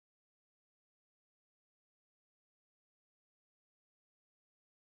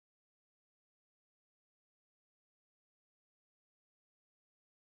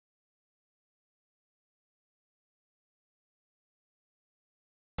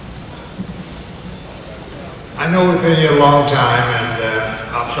I know we've been here a long time, and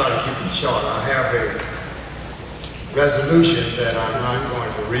I'll try to keep it short. I have a resolution that I'm not going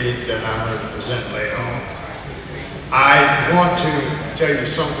to read, that I'm going to present later on. I want to tell you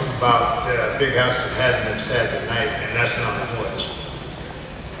something about Big House that hadn't been said tonight, and that's not much.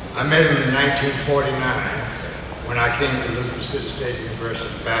 I met him in 1949 when I came to Elizabeth City State University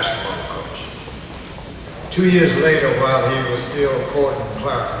basketball coach. 2 years later, while he was still courting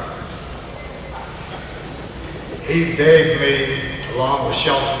Clarence, he begged me, along with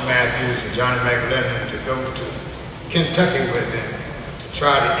Shelton Matthews and Johnny McLennan, to go to Kentucky with him to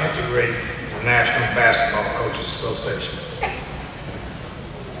try to integrate the National Basketball Coaches Association.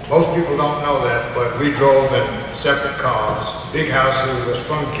 Most people don't know that, but we drove in separate cars. Big House, who was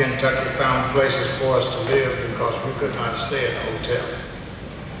from Kentucky, found places for us to live because we could not stay in a hotel.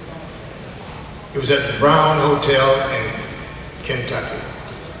 It was at the Brown Hotel in Kentucky.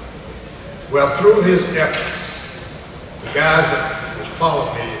 Well, through his efforts, the guys that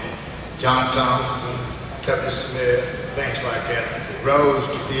followed me, John Thompson, Tucker Smith, things like that, rose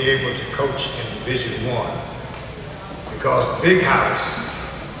to be able to coach in Division I. Because Big House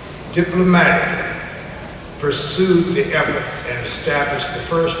diplomatically pursued the efforts and established the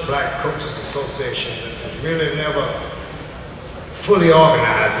first Black Coaches Association that was really never fully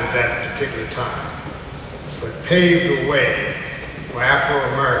organized at that particular time, but paved the way for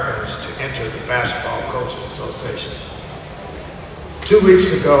Afro-Americans to enter the Basketball Coaches Association. 2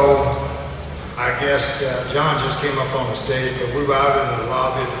 weeks ago, I guess John just came up on the stage, but we were out in the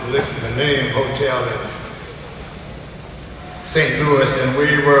lobby of the Millennium Hotel in St. Louis, and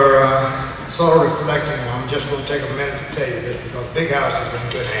we were sort of reflecting. I'm just going to take a minute to tell you this because Big House is in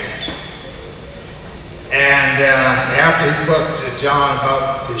good hands. And after he fucked John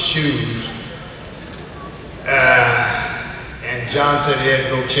about his shoes, and John said he had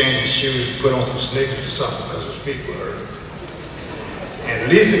to go change his shoes and put on some sneakers or something because his feet were hurting. And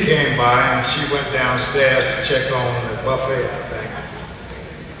Lisa came by and she went downstairs to check on the buffet, I think.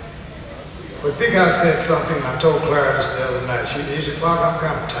 But Big House said something. I told Clarence the other night. He said, "Bob, I'm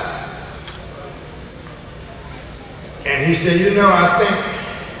kind of tired." And he said, "You know, I think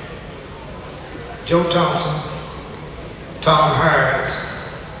Joe Thompson, Tom Harris,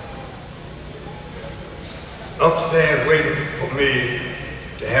 upstairs waiting for me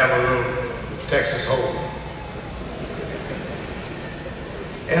to have a little Texas Hold'em."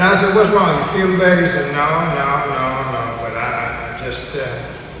 And I said, "What's wrong? You feeling bad?" He said, no, but I just,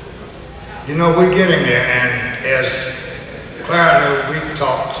 you know, we're getting there. And as Clara knew, we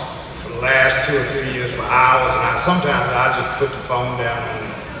talked for the last 2 or 3 years for hours, and sometimes I just put the phone down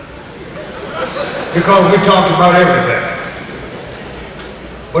on because we talked about everything.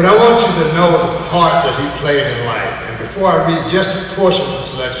 But I want you to know the part that he played in life. And before I read just a portion of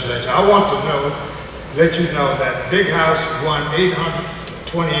this legislation, I want to let you know that Big House won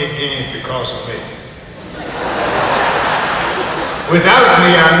 828 games because of me. Without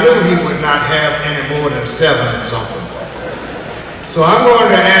me, I knew he would not have any more than 7 and something. So I'm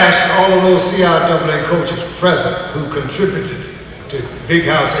going to ask all of those CIAA coaches present who contributed to Big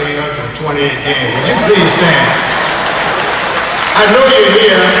House 828 games. Would you please stand? I know you're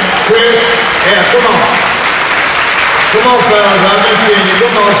here, Chris. Yeah, come on. Come on, fellas. I've been seeing you.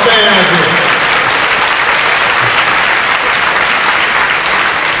 Come on, stand out here.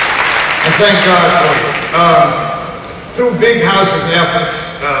 And thank God for you. Through Big House's efforts,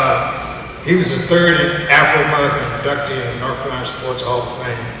 he was the 3rd Afro-American inductee in the North Carolina Sports Hall of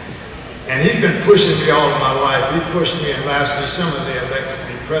Fame. And he's been pushing me all of my life. He pushed me, and last December they elected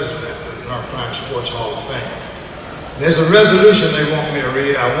me president of the North Carolina Sports Hall of Fame. There's a resolution they want me to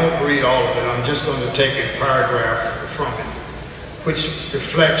read. I won't read all of it. I'm just going to take a paragraph from it, which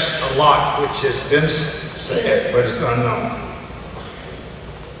reflects a lot which has been said, but it's unknown.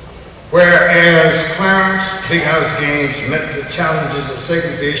 Whereas Clarence, Big House Games met the challenges of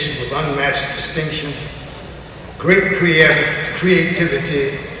segregation with unmatched distinction, great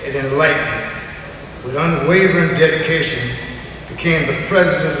creativity and enlightenment, with unwavering dedication, became the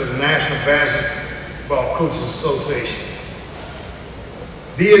president of the National Basketball Coaches Association.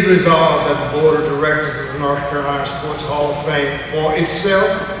 Be it resolved that the Board of Directors of the North Carolina Sports Hall of Fame, for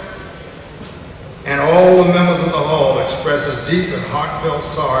itself and all the members of the Hall, expresses deep and heartfelt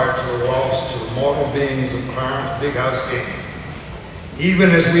sorrow to the loss to the mortal beings of Clarence Big House Gaines,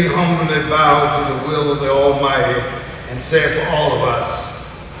 even as we humbly bow to the will of the Almighty and say for all of us,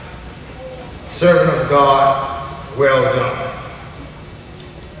 servant of God, well done.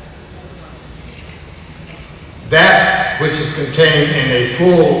 That which is contained in a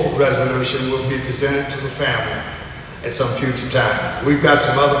full resolution will be presented to the family at some future time. We've got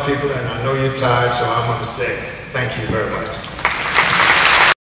some other people, and I know you're tired, so I'm going to say thank you very much.